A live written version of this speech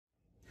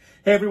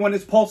Hey everyone,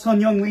 it's Paul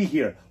Sun-Hyung Lee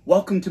here.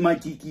 Welcome to my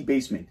Geeky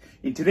Basement.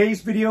 In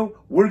today's video,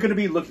 we're going to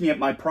be looking at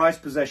my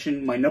prized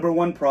possession, my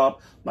 #1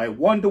 prop, my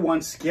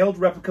 1-to-1 scaled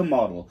replica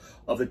model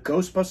of the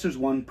Ghostbusters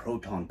 1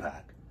 Proton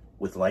Pack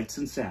with lights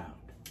and sound.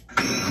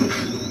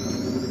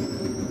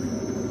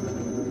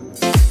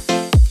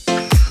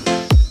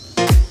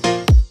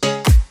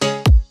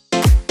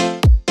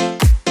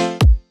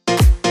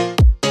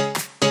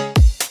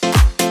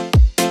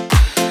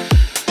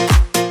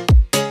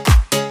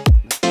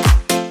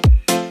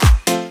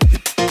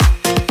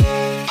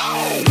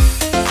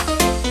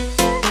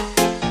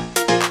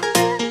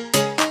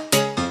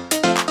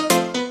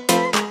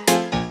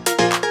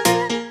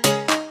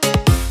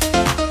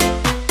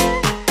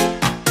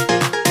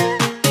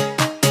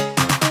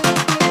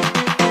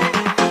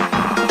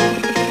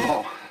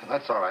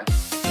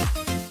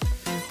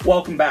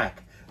 Welcome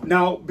back.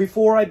 Now,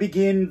 before I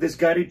begin this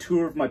guided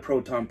tour of my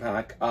Proton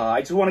Pack,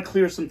 I just want to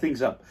clear some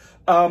things up.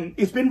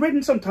 It's been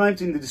written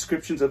sometimes in the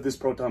descriptions of this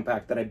Proton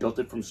Pack that I built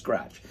it from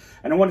scratch.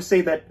 And I want to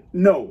say that,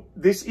 no,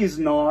 this is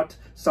not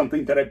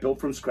something that I built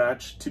from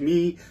scratch. To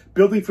me,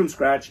 building from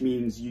scratch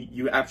means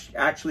you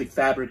actually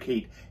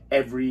fabricate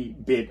every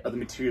bit of the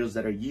materials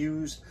that are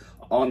used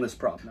on this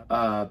prop.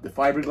 The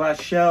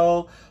fiberglass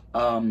shell,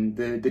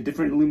 the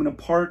different aluminum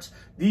parts.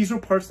 These were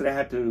parts that I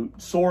had to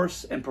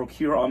source and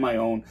procure on my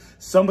own.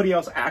 Somebody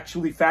else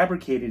actually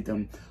fabricated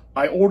them.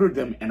 I ordered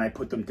them and I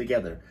put them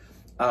together.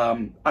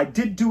 I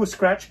did do a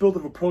scratch build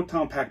of a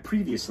Proton Pack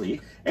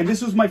previously, and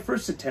this was my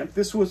first attempt.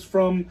 This was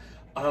from,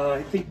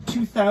 I think,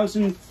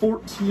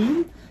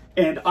 2014,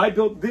 and I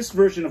built this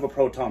version of a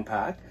Proton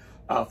Pack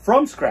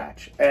from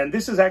scratch. And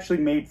this is actually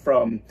made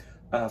from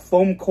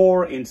foam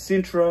core and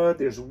Sintra.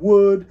 There's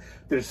wood,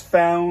 there's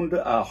found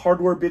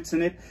hardware bits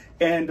in it.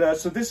 And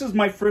so this is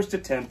my first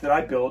attempt that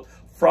I built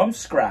from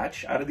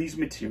scratch out of these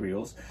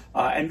materials.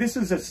 And this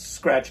is a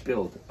scratch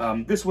build.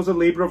 This was a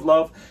labor of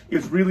love. It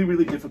was really,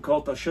 really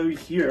difficult. I'll show you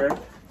here,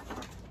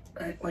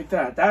 right, like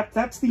that.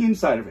 That's the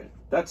inside of it.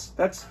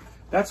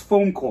 That's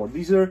foam core.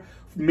 These are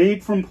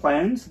made from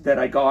plans that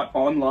I got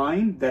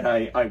online, that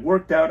I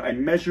worked out, I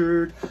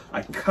measured,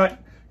 I cut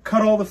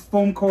all the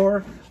foam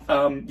core.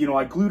 You know,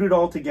 I glued it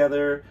all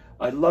together.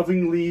 I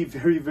lovingly,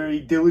 very,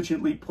 very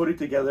diligently put it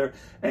together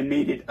and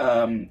made it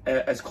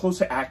as close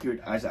to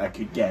accurate as I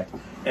could get.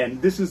 And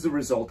this is the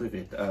result of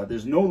it.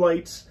 There's no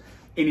lights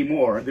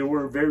anymore. There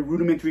were very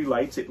rudimentary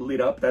lights. It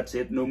lit up, that's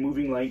it. No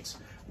moving lights,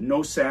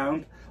 no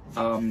sound.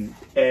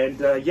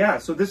 Yeah,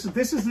 so this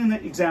is an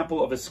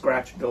example of a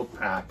scratch built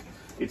pack.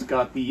 It's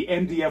got the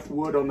MDF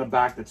wood on the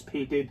back that's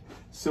painted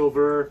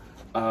silver.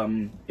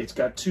 It's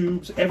got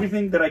tubes.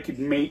 Everything that I could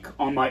make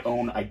on my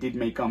own, I did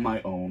make on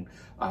my own.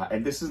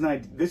 And this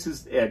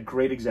is a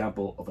great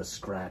example of a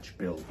scratch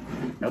build.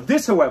 Now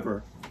this,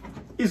 however,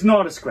 is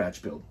not a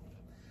scratch build.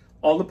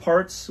 All the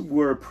parts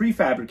were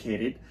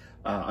prefabricated.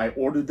 I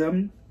ordered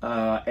them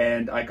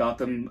and I got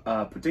them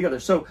put together.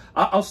 So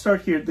I'll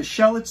start here. The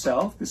shell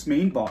itself, this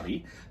main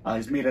body,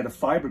 is made out of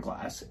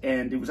fiberglass,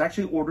 and it was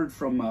actually ordered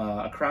from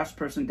a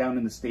craftsperson down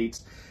in the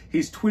States.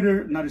 His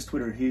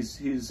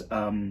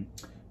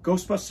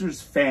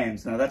Ghostbusters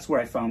fans. Now that's where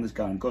I found this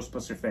guy, on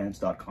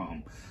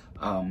ghostbusterfans.com.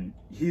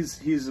 His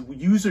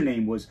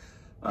username was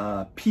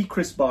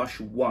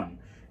pchrisbosh1,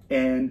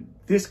 and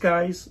this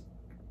guy's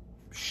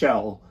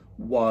shell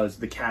was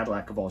the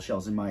Cadillac of all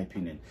shells, in my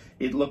opinion.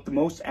 It looked the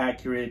most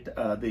accurate,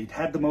 it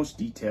had the most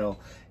detail,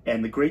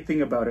 and the great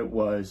thing about it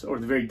was, or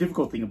the very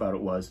difficult thing about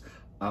it was,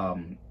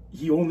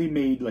 he only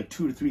made like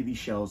 2 or 3 of these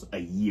shells a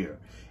year,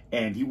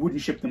 and he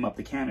wouldn't ship them up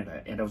to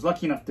Canada. And I was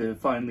lucky enough to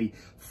finally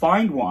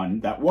find one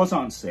that was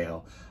on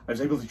sale. I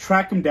was able to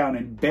track him down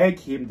and beg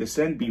him to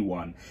send me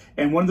one.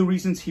 And one of the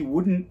reasons he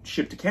wouldn't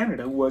ship to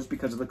Canada was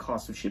because of the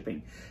cost of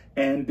shipping.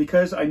 And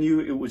because I knew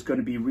it was going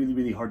to be really,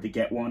 really hard to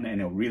get one,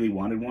 and I really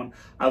wanted one,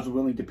 I was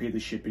willing to pay the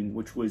shipping,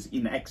 which was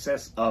in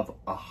excess of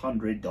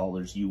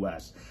 $100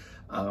 US.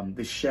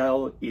 The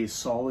shell is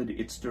solid,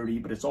 it's sturdy,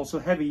 but it's also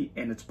heavy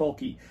and it's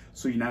bulky.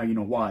 So now you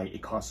know why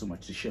it costs so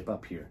much to ship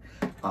up here.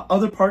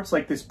 Other parts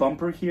like this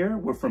bumper here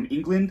were from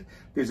England.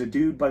 There's a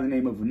dude by the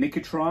name of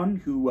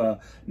Nicotron who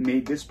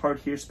made this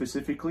part here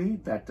specifically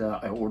that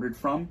I ordered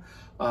from.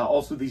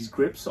 Also these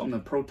grips on the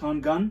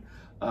proton gun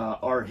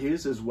are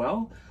his as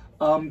well.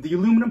 The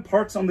aluminum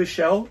parts on the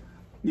shell,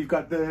 you've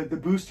got the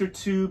booster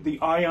tube, the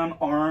ion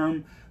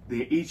arm,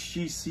 the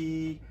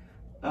HGC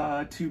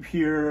tube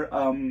here,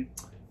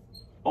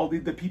 all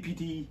the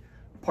PPT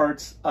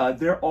parts,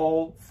 they're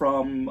all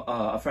from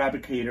a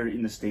fabricator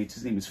in the States.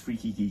 His name is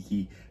Freaky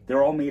Geeky.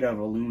 They're all made out of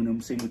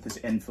aluminum, same with this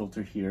end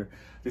filter here.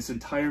 This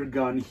entire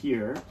gun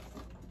here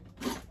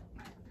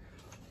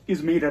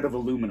is made out of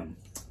aluminum,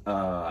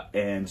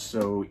 and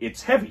so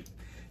it's heavy.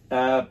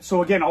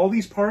 So again, all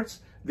these parts,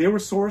 they were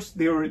sourced,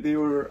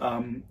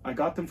 I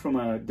got them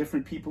from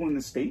different people in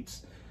the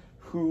States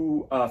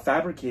who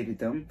fabricated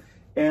them,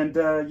 and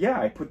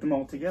yeah, I put them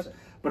all together.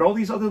 But all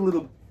these other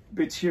little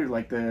bits here,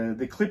 like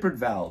the clippered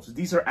valves,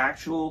 these are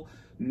actual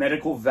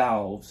medical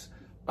valves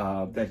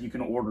that you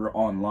can order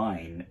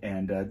online,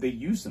 and they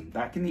use them.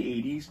 Back in the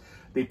 80s,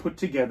 they put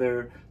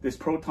together this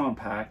Proton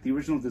Pack, the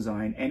original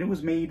design, and it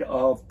was made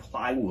of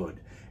plywood.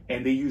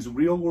 And they use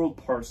real-world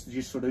parts to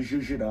just sort of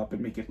zhuzh it up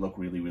and make it look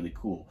really, really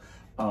cool.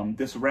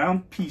 This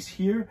round piece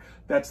here,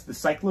 that's the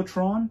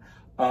cyclotron.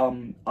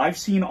 I've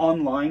seen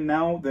online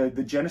now,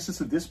 the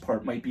genesis of this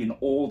part might be an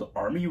old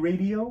army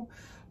radio,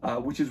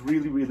 which is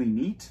really, really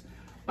neat.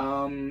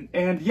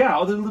 And yeah,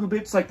 other little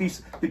bits like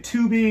these, the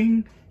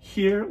tubing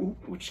here,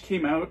 which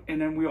came out,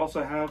 and then we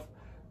also have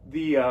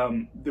the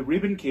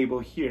ribbon cable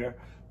here.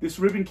 This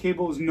ribbon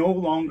cable is no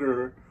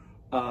longer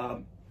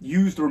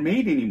used or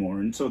made anymore,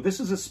 and so this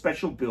is a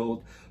special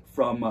build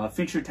from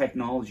Fincher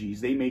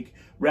Technologies. They make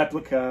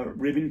replica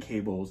ribbon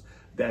cables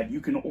that you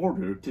can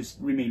order to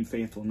remain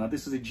faithful. Now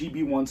this is a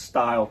GB1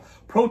 style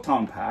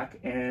Proton Pack,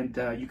 and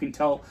you can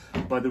tell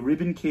by the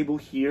ribbon cable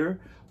here,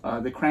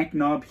 the crank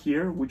knob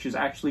here, which is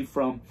actually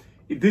from,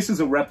 this is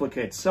a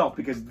replica itself,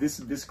 because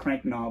this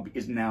crank knob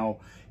is now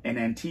an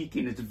antique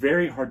and it's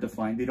very hard to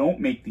find. They don't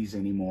make these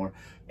anymore,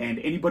 and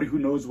anybody who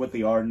knows what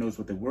they are, knows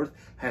what they're worth,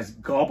 has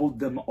gobbled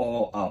them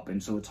all up,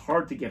 and so it's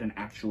hard to get an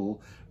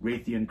actual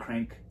Raytheon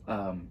crank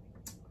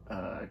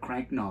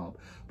knob.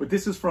 But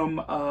this is from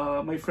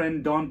my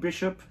friend Don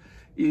Bishop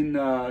in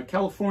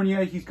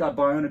California. He's got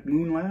Bionic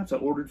Moon Labs. I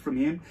ordered from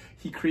him.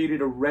 He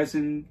created a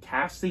resin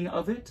casting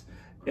of it,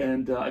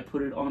 and I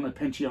put it on a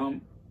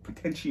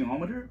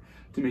potentiometer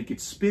to make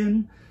it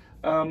spin.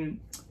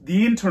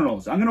 The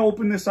internals, I'm going to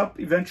open this up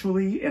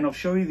eventually and I'll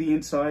show you the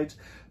insides.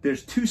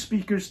 There's 2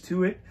 speakers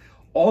to it.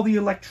 All the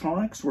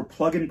electronics were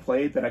plug and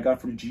play that I got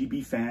from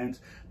GB Fans.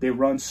 They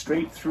run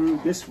straight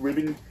through this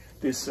ribbon,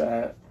 this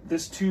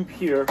tube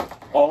here,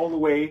 all the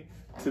way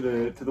to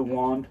the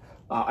wand.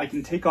 I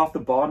can take off the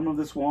bottom of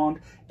this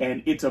wand,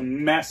 and it's a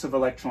mess of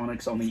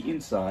electronics on the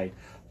inside.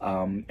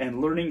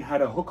 And learning how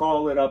to hook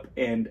all it up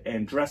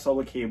and dress all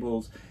the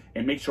cables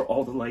and make sure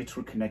all the lights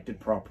were connected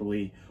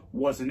properly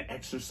was an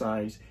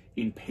exercise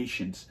in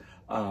patience.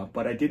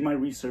 But I did my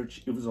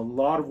research. It was a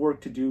lot of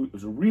work to do. It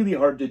was really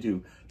hard to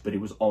do, but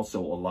it was also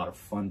a lot of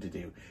fun to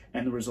do.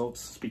 And the results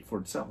speak for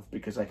itself,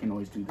 because I can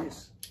always do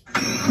this.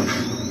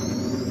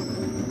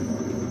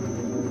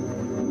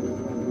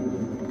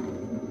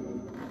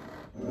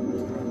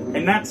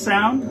 And that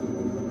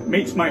sound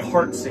makes my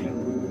heart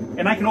sing.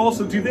 And I can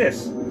also do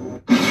this.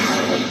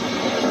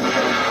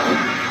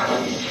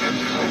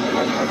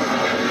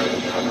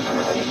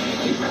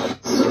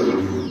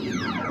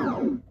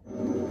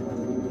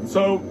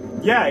 So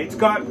yeah, it's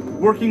got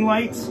working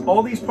lights,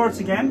 all these parts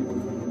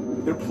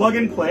again, they're plug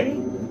and play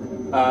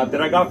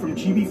that I got from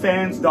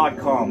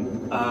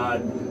gbfans.com.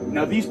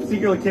 Now these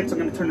particular kits, I'm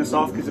going to turn this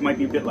off because it might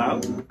be a bit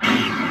loud.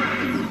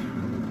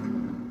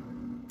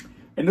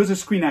 And those are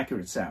screen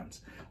accurate sounds.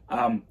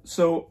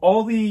 So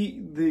all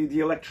the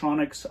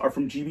electronics are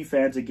from GB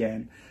Fans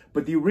again,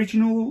 but the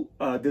original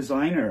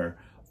designer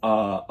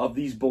of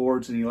these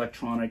boards and the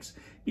electronics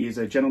is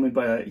a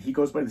gentleman he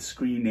goes by the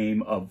screen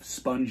name of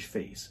Sponge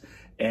Face.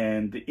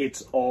 And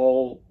it's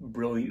all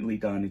brilliantly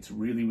done. It's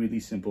really, really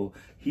simple.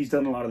 He's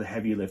done a lot of the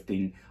heavy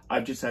lifting.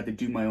 I've just had to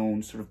do my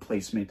own sort of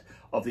placement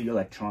of the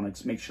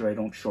electronics, make sure I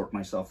don't short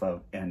myself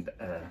out and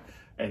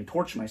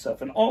torch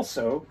myself. And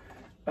also,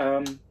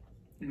 let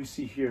me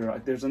see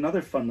here. There's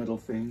another fun little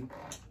thing.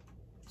 Let's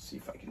see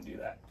if I can do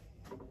that.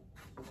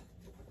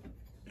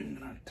 I'm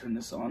gonna turn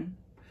this on.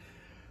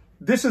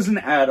 This is an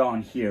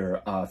add-on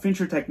here.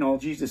 Fincher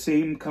Technologies, the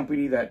same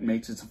company that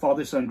makes, it's a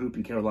father-son group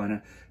in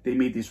Carolina. They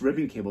made this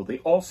ribbon cable. They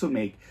also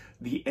make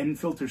the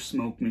N-filter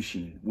smoke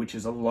machine, which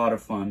is a lot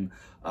of fun,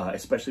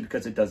 especially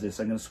because it does this.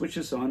 I'm going to switch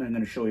this on and I'm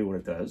going to show you what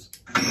it does.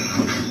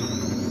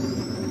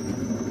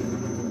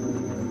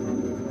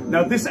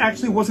 Now, this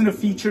actually wasn't a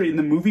feature in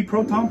the movie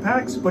Proton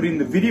Packs, but in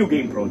the video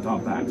game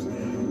Proton Packs.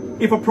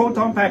 If a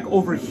Proton Pack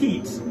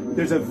overheats,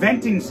 there's a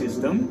venting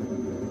system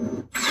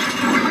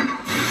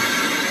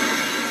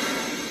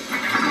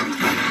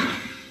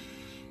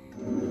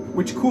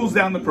which cools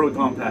down the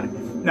Proton Pack.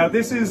 Now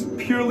this is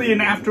purely an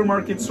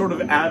aftermarket sort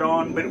of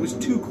add-on, but it was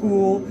too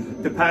cool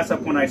to pass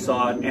up when I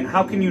saw it. And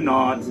how can you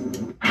not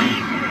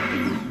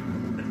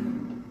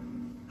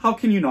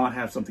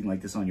have something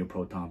like this on your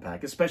Proton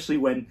Pack, especially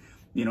when,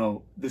 you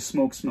know, the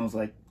smoke smells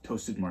like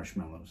toasted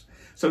marshmallows.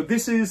 So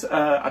this is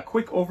a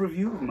quick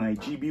overview of my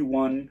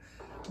GB1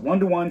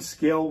 one-to-one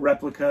scale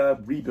replica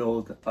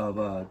rebuild of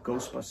a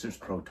Ghostbusters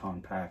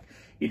Proton Pack.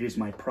 It is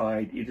my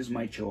pride. It is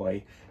my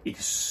joy. It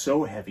is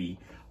so heavy.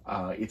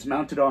 It's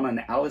mounted on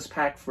an Alice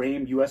Pack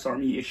frame, US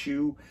Army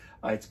issue.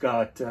 It's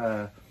got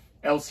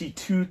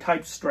LC2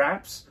 type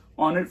straps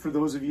on it for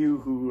those of you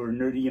who are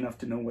nerdy enough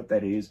to know what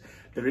that is.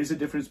 There is a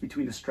difference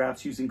between the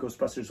straps using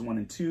Ghostbusters 1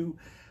 and 2.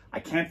 I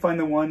can't find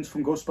the ones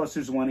from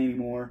Ghostbusters 1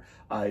 anymore.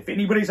 If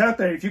anybody's out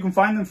there, if you can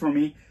find them for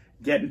me,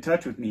 get in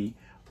touch with me.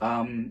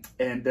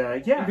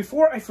 Yeah,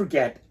 before I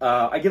forget,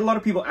 I get a lot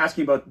of people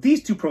asking about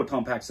these 2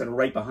 Proton Packs that are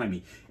right behind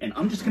me. And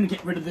I'm just going to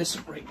get rid of this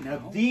right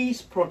now.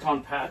 These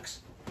Proton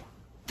Packs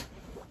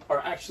are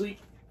actually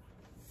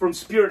from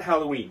Spirit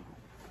Halloween.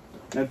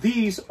 Now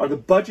these are the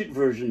budget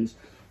versions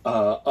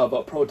of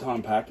a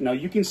Proton Pack. Now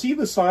you can see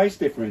the size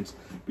difference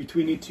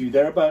between the two.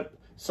 They're about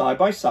side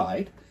by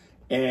side,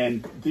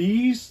 and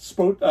these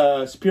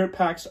Spirit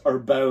Packs are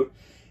about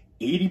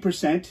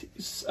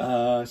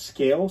 80%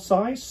 scale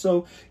size,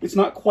 so it's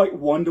not quite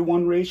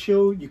 1-to-1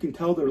 ratio. You can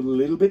tell they're a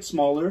little bit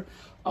smaller.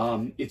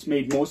 It's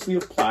made mostly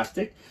of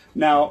plastic.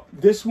 Now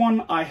this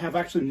one I have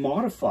actually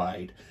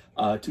modified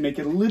to make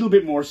it a little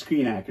bit more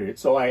screen accurate.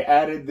 So I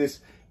added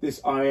this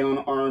ion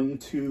arm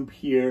tube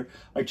here.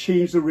 I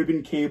changed the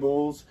ribbon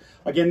cables.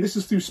 Again, this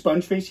is through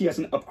SpongeFace. He has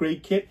an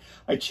upgrade kit.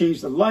 I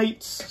changed the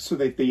lights so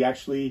that they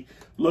actually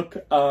look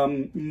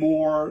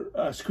more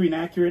screen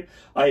accurate.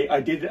 I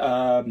did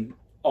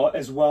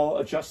as well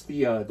adjust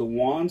the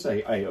wands.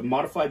 I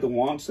modified the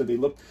wands so they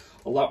look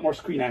a lot more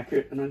screen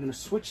accurate. And I'm going to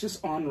switch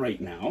this on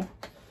right now.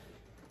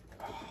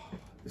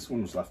 This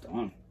one was left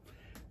on.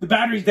 The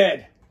battery's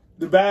dead.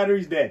 The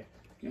battery's dead.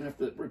 You're going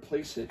to have to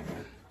replace it.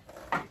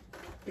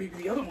 Maybe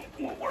the other one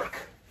won't work.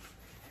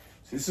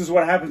 So this is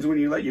what happens when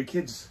you let your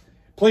kids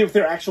play with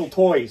their actual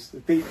toys.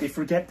 They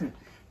forget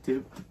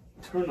to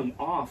turn them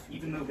off,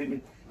 even though they've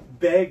been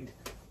begged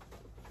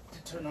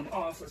to turn them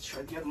off. Let's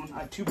try the other one. I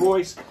have two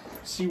boys.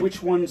 See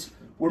which ones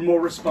were more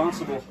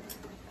responsible.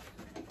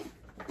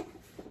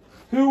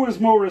 Who was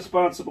more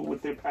responsible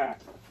with their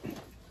pack?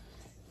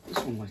 This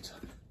one lights up.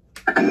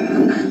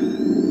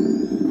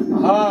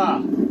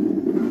 Aha!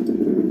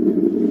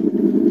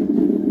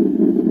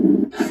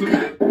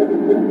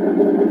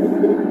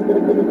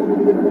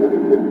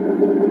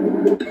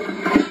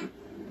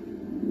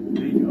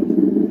 There you go.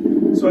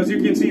 So as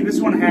you can see, this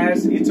one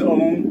has its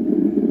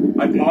own.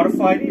 I've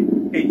modified it.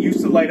 It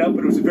used to light up,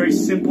 but it was a very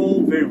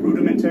simple, very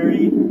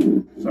rudimentary.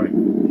 Sorry.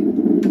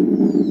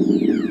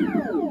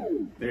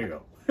 There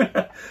you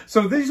go.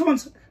 So these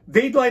ones,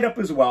 they'd light up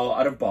as well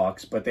out of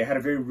box, but they had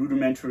a very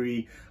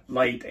rudimentary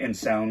light and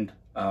sound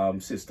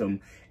system.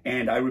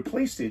 And I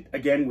replaced it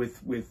again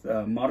with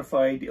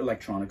modified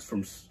electronics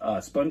from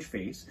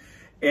SpongeFace.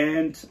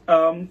 And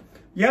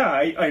yeah,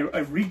 I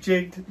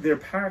rejigged their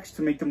packs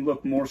to make them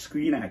look more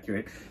screen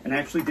accurate, and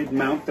actually did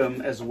mount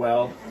them as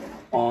well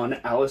on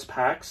Alice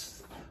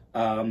packs.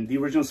 The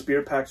original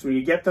Spirit Packs, when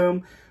you get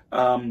them,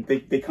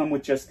 they come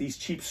with just these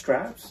cheap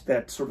straps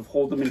that sort of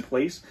hold them in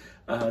place.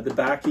 The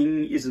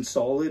backing isn't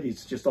solid,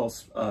 it's just all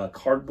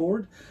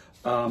cardboard.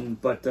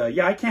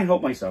 Yeah, I can't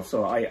help myself,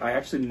 so I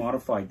actually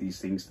modified these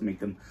things to make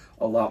them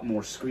a lot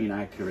more screen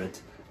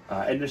accurate.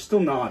 And they're still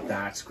not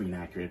that screen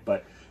accurate,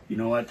 but you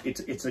know what?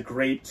 It's a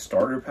great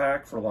starter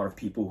pack for a lot of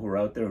people who are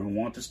out there who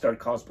want to start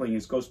cosplaying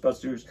as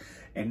Ghostbusters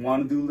and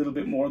want to do a little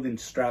bit more than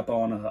strap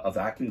on a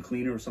vacuum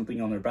cleaner or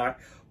something on their back,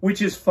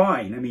 which is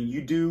fine. I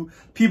mean,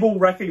 people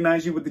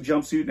recognize you with the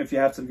jumpsuit and if you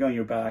have something on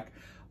your back.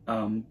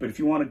 But if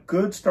you want a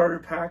good starter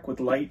pack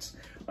with lights,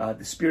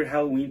 the Spirit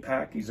Halloween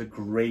pack is a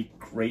great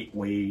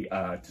way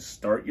to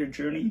start your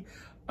journey.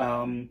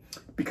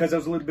 Because I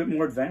was a little bit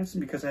more advanced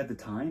and because I had the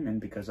time and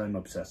because I'm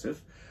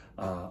obsessive,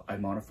 I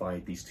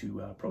modified these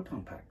two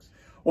Proton Packs.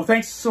 Well,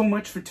 thanks so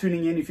much for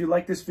tuning in. If you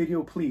like this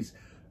video, please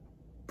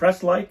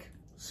press like,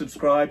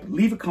 subscribe,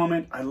 leave a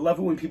comment. I love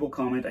it when people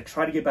comment. I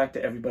try to get back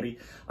to everybody.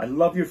 I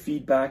love your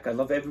feedback. I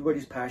love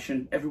everybody's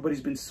passion.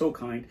 Everybody's been so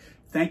kind.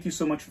 Thank you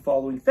so much for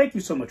following. Thank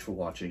you so much for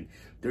watching.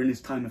 During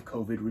this time of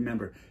COVID,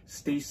 remember,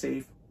 stay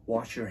safe,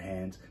 wash your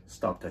hands,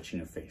 stop touching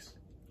your face.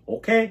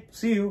 Okay,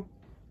 see you.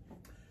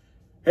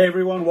 Hey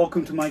everyone,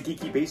 welcome to my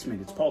Geeky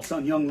Basement. It's Paul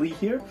Sun-Hyung Lee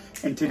here,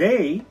 and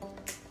today,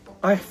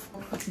 why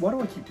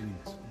do I keep doing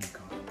this? Oh my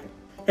God. Okay.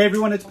 Hey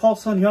everyone, it's Paul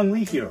Sun-Hyung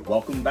Lee here.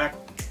 Welcome back.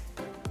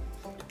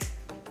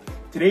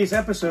 Today's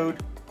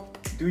episode,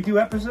 do we do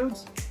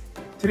episodes?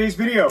 Today's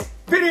video.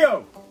 Hey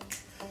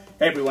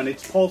everyone,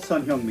 it's Paul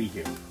Sun-Hyung Lee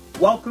here.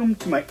 Welcome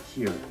to my,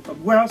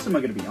 where else am I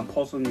going to be? I'm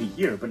Paul Sun-Hyung Lee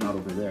here, but not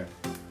over there.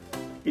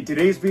 In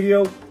today's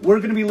video, we're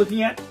going to be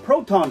looking at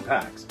Proton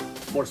Packs.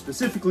 More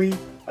specifically,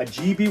 a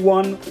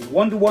GB1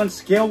 1-to-1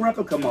 scale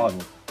replica model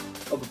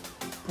of a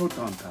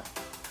Proton Pack.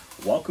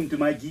 Welcome to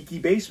my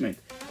Geeky Basement.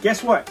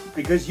 Guess what?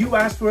 Because you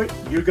asked for it,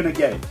 you're going to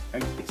get it.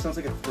 And it sounds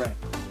like a threat.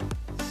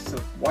 So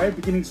why are you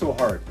beginning so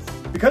hard?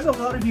 Because a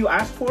lot of you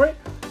asked for it,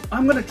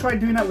 I'm going to try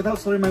doing that without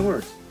slurring my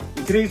words.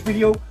 In today's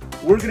video,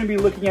 we're going to be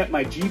looking at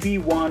my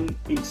GB1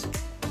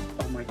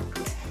 oh my God.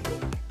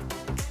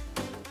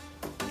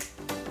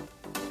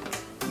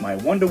 My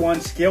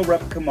 1-to-1 scale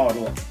replica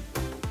model.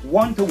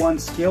 1-to-1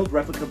 scaled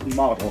replica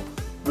model.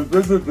 My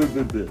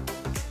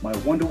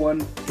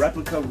 1-to-1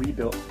 replica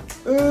rebuild.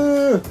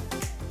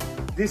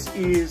 This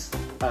is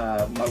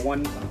my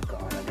one. Oh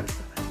God, I gotta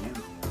start that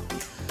again.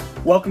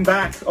 Welcome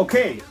back.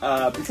 Okay,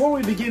 before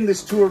we begin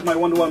this tour of my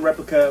 1-to-1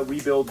 replica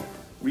rebuild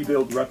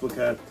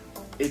replica,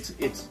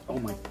 it's oh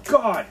my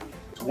God,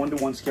 it's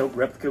 1-to-1 scaled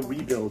replica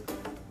rebuild.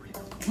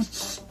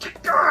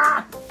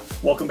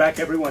 Welcome back,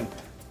 everyone.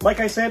 Like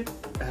I said.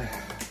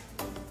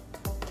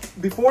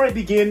 Before I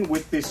begin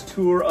with this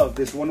tour of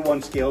this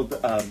 1-to-1 scaled,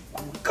 oh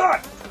my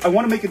God, I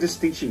want to make a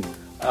distinction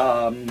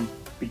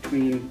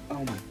between,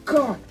 oh my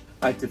God,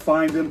 I had to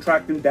find them,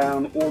 track them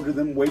down, order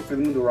them, wait for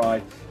them to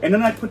arrive, and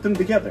then I put them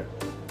together.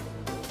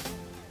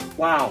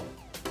 Wow,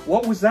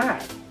 what was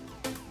that?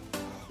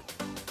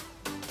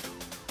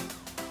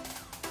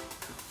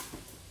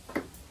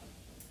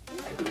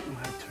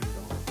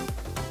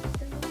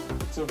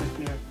 It's over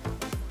here.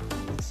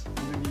 It's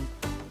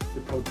underneath the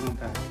Proton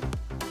Pack.